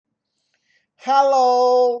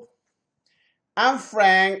Hello, I'm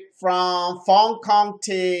Frank from Fonekong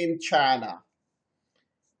team China.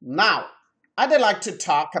 Now, I'd like to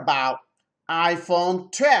talk about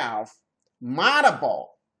iPhone 12 motherboard,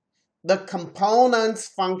 the components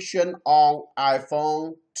function on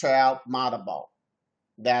iPhone 12 motherboard.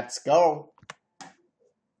 Let's go.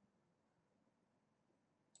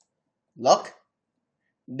 Look,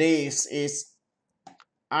 this is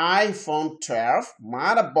iPhone 12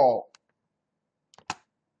 motherboard.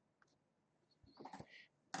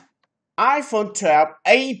 iPhone 12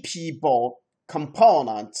 AP board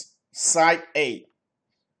components side A.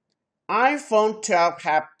 iPhone 12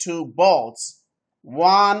 have two boards.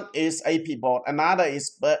 One is AP board, another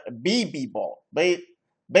is BB board,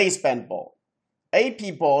 baseband board.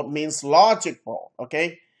 AP board means logic board,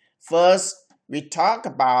 okay? First, we talk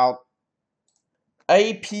about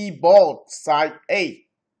AP board side A.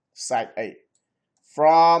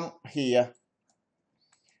 From here.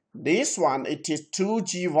 This one, it is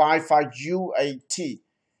 2G Wi-Fi UAT.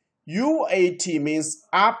 UAT means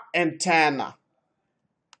up antenna.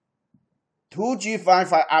 2G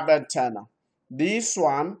Wi-Fi up antenna. This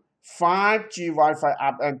one, 5G Wi-Fi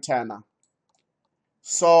up antenna.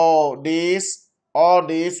 So all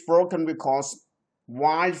this broken because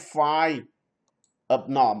Wi-Fi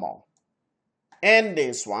abnormal. And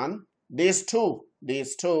this one, these two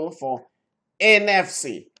for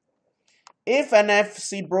NFC. If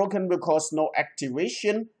NFC broken because no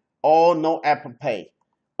activation or no Apple Pay,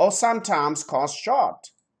 or sometimes cause short.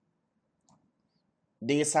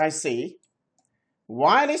 This IC,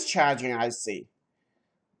 wireless charging IC.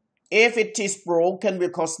 If it is broken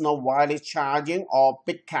because no wireless charging or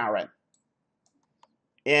big current.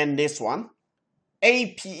 And this one,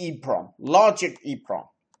 AP EEPROM, logic EEPROM.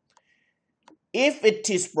 If it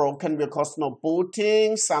is broken because no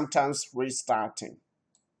booting, sometimes restarting.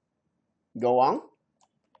 Go on.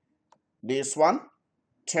 This one,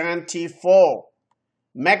 24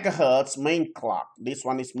 megahertz main clock. This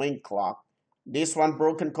one is main clock. This one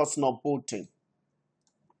broken because no booting.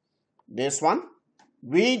 This one,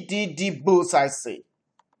 VDD boost IC.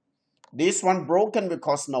 This one broken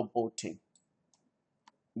because no booting.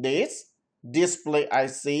 This display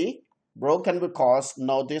IC broken because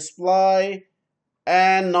no display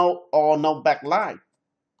and no backlight.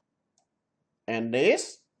 And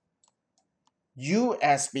this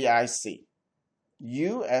USB IC,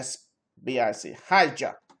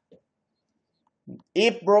 hijack.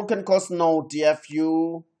 If broken cause no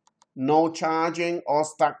DFU, no charging or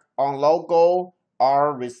stuck on logo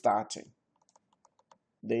or restarting.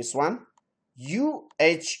 This one,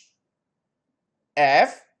 UHF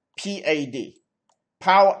PAD,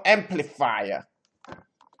 power amplifier.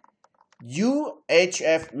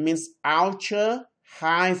 UHF means ultra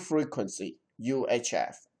high frequency,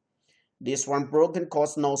 UHF. This one broken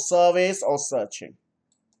cause no service or searching.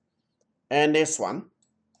 And this one,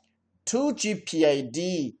 2G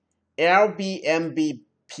PAD, LBMB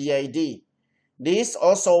PAD. This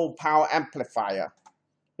also power amplifier.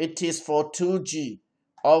 It is for 2G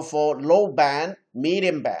or for low band,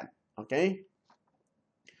 medium band, okay?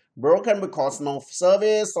 Broken because no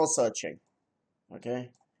service or searching,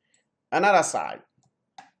 okay? Another side,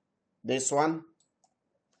 this one,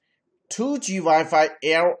 2G Wi-Fi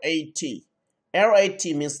LAT. LAT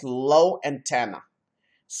means low antenna.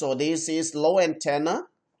 So this is low antenna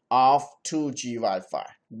of 2G Wi-Fi.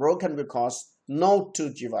 Broken because no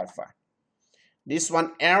 2G Wi-Fi. This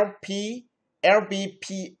one LBPAD.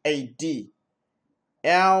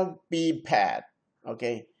 LBPAD.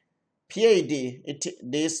 Okay. PAD,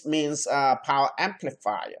 this means power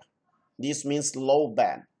amplifier. This means low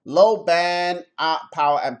band. Low band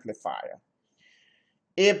power amplifier.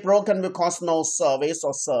 It broken because no service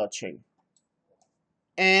or searching.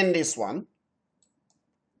 And this one,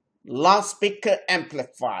 loudspeaker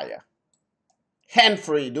amplifier.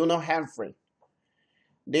 Hand-free, do not hand-free.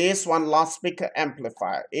 This one, loudspeaker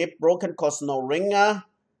amplifier. It broken because no ringer,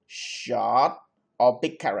 short, or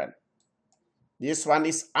big current. This one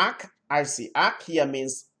is ARC IC. ARC here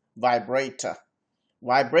means vibrator.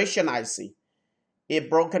 Vibration IC. It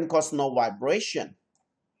broken because no vibration.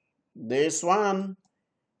 This one,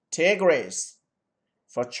 Tigris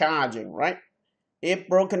for charging, right? If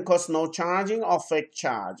broken cause no charging or fake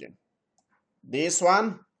charging. This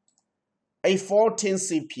one, A14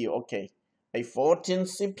 CPU, okay. A14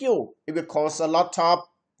 CPU, it will cause a lot of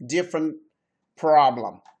different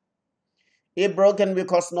problem. If broken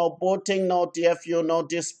because no booting, no DFU, no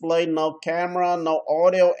display, no camera, no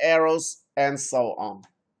audio errors, and so on.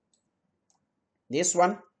 This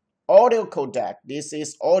one, audio codec. This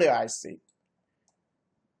is audio IC.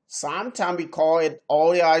 Sometimes we call it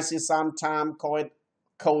audio IC, sometimes call it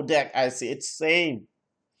codec IC. It's same.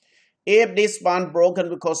 If this one broken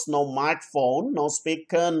because no microphone, no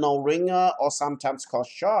speaker, no ringer, or sometimes called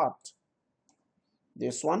short.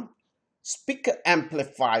 This one, speaker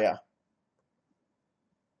amplifier.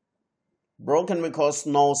 Broken because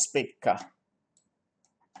no speaker.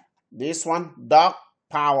 This one, dock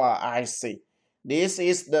power IC. This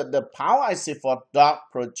is the power IC for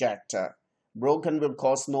dock projector. Broken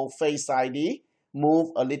because no face ID.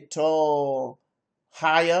 Move a little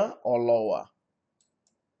higher or lower.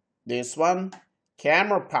 This one,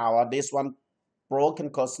 camera power. This one broken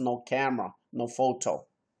because no camera, no photo.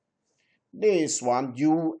 This one,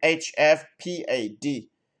 UHF PAD,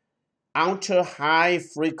 ultra high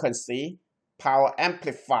frequency power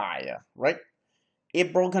amplifier, right?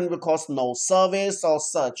 It broken because no service or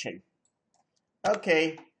searching.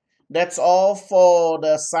 Okay, that's all for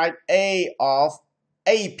the side A of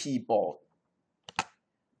AP board.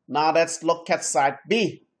 Now let's look at side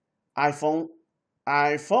B, iPhone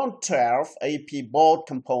 12 AP board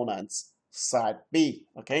components, side B,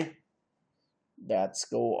 okay? Let's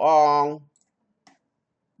go on.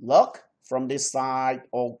 Look from this side,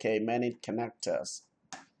 okay, many connectors.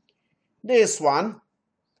 This one,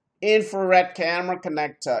 infrared camera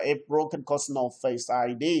connector, it broken because no face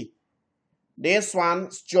ID. This one,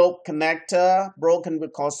 strobe connector, broken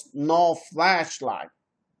because no flashlight.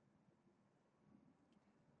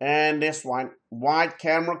 And this one, wide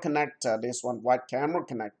camera connector, this one, wide camera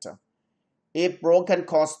connector. It broken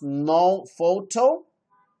because no photo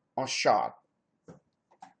or shot.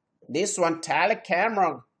 This one,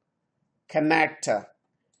 telecamera connector,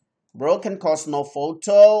 broken because no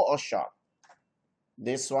photo or shot.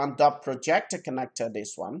 This one, dot projector connector,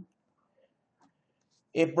 this one.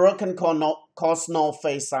 It broken cause no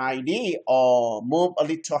face ID or move a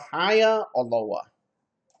little higher or lower.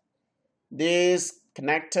 This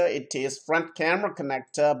connector, it is front camera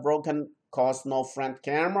connector, broken cause no front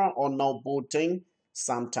camera or no booting,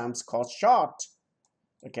 sometimes cause short.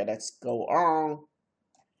 Okay, let's go on.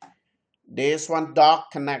 This one,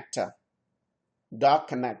 dock connector. Dock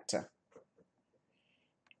connector.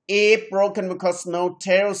 If broken because no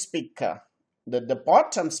tail speaker, the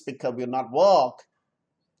bottom speaker will not work.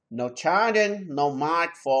 No charging, no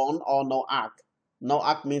microphone, or no arc. No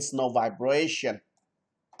arc means no vibration.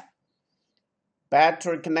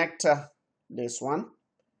 Battery connector, this one.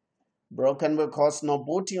 Broken because no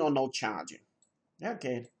booting or no charging.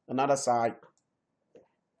 Okay, another side.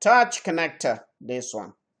 Touch connector, this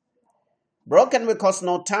one. Broken because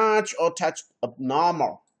no touch or touch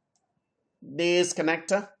abnormal. This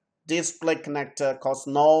connector, display connector, cause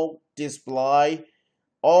no display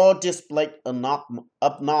or display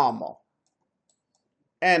abnormal.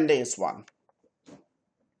 And this one.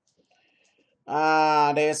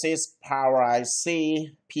 This is power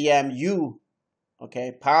IC, PMU.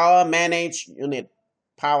 Okay, power managed unit,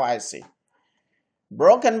 power IC.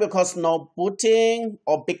 Broken because no booting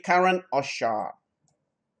or big current or short.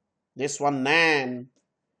 This one, NAND.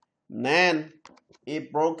 NAND,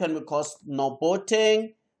 it broken because no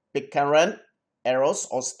booting, big current, errors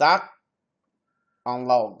or stuck on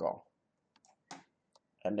logo.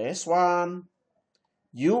 And this one,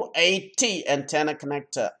 UAT antenna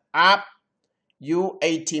connector, up.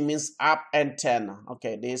 UAT means up antenna.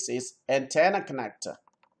 Okay, this is antenna connector.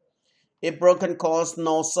 It broken cause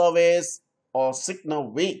no service or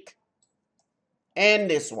signal weak. And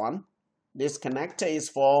this one, this connector is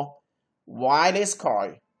for wireless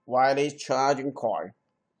coil, wireless charging coil.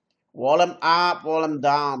 Volume up, volume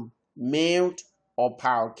down, mute or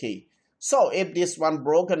power key. So if this one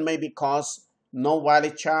broken, maybe cause no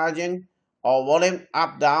wireless charging or volume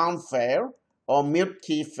up down fail or mute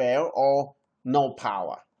key fail or no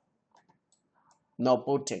power, no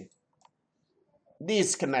booting.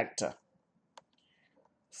 This connector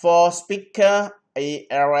for speaker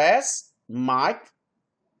ARS mic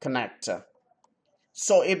connector.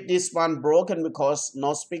 So if this one broken because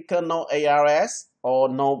no speaker, no ARS or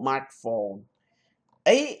no microphone.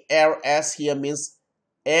 ARS here means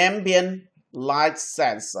ambient light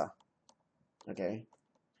sensor. Okay,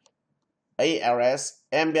 ARS,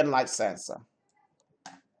 ambient light sensor.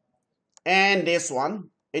 And this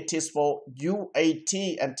one, it is for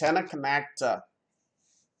UAT antenna connector,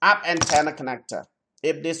 up antenna connector.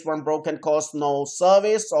 If this one broken, cause no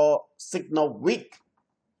service or signal weak.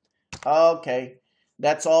 Okay,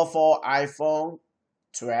 that's all for iPhone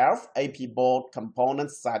 12 AP board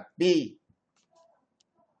components side B.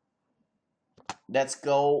 Let's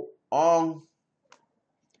go on.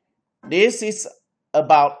 This is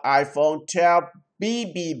about iPhone 12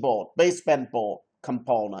 BB board, baseband board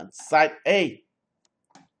components, side A.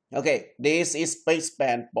 Okay, this is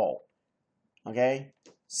baseband board. Okay,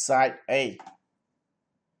 side A.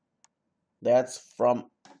 That's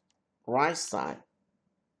from right side.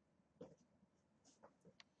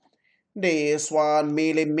 This one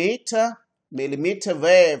millimeter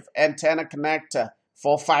wave antenna connector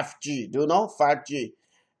for 5G. Do you know 5G?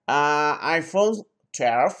 iPhone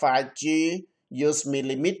 12 5G use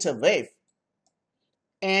millimeter wave.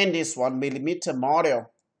 And this 1mm module.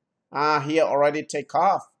 Here already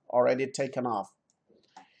taken off.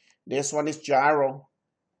 This one is gyro.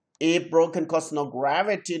 If broken cause no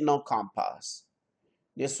gravity, no compass.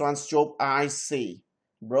 This one strobe IC.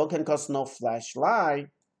 Broken cause no flashlight.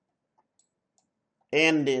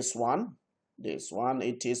 And this one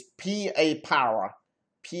it is PA power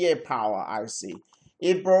IC.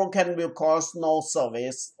 If broken will cause no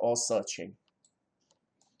service or searching.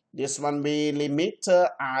 This one millimeter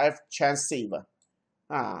RF transceiver.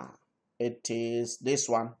 It is this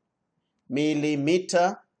one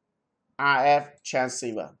millimeter RF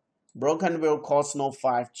transceiver. Broken will cause no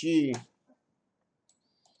 5G.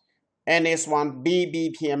 And this one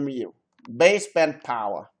BBPMU, baseband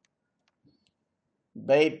power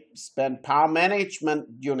management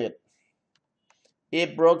unit.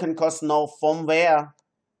 If broken cause no firmware,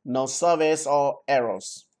 no service or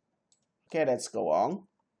errors. Okay, let's go on.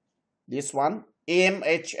 This one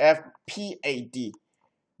MHF PAD,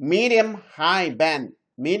 medium high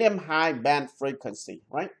band frequency,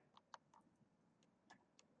 right?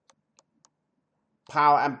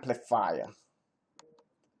 Power amplifier.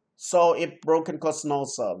 So if broken cause no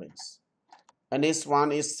service. And this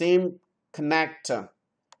one is SIM connector.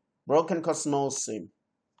 Broken cause no SIM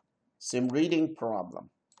reading problem.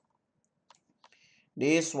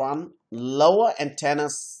 This one lower antenna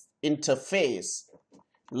interface,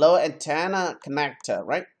 lower antenna connector,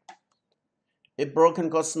 right? If broken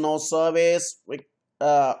cause no service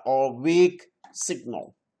or weak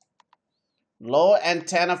signal. Low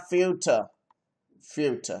antenna filter.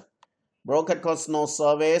 Broken cause no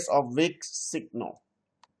service or weak signal.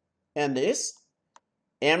 And this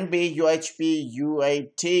MB UHB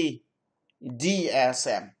UAT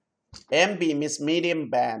DSM. MB means medium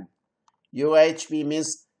band. UHB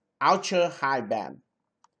means ultra high band.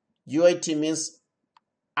 UAT means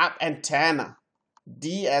up antenna.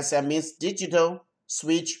 DSM means digital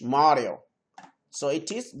switch module. So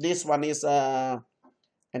this one is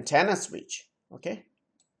antenna switch. Okay.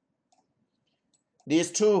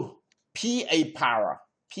 These two PA power.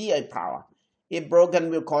 If broken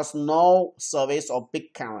will cause no service or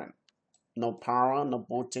big current. No power, no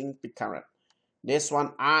booting, big current. This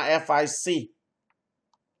one RFIC.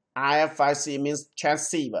 RFIC means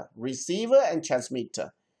transceiver, receiver and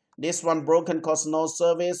transmitter. This one broken cause no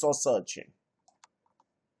service or searching.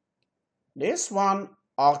 This one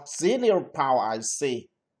auxiliary power IC.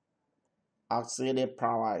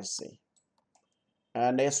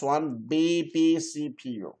 And this one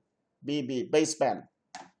BBCPU. Baseband.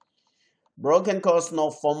 Broken cause no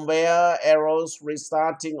firmware, errors,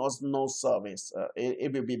 restarting or no service.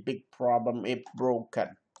 It will be big problem if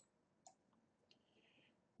broken.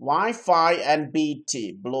 Wi-Fi and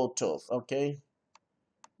BT, Bluetooth, okay?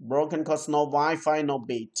 Broken cause no Wi-Fi, no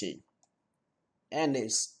BT. And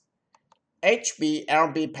this HB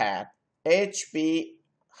LB pad, HB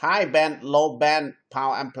high band, low band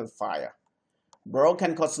power amplifier.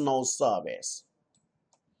 Broken cause no service.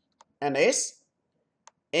 And this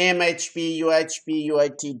MHB, UHB,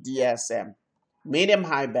 UAT, DSM, medium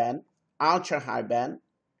high band, ultra high band,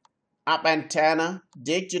 up antenna,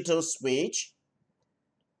 digital switch,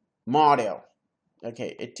 module.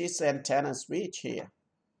 Okay, it is antenna switch here.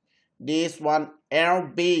 This one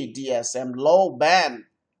LB DSM, low band,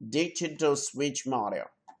 digital switch module.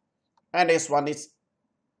 And this one is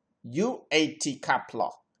UAT coupler,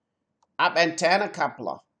 up antenna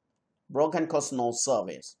coupler, broken cause no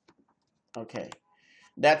service. Okay.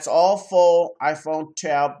 That's all for iPhone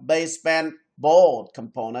 12 baseband board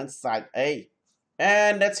components side A.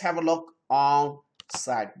 And let's have a look on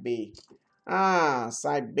side B.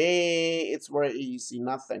 Side B, it's very easy,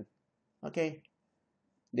 nothing. Okay,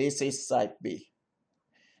 this is side B.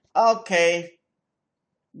 Okay,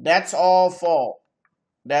 that's all for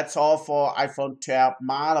iPhone 12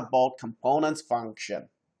 motherboard components function.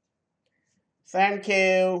 Thank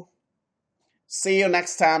you. See you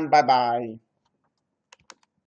next time. Bye-bye.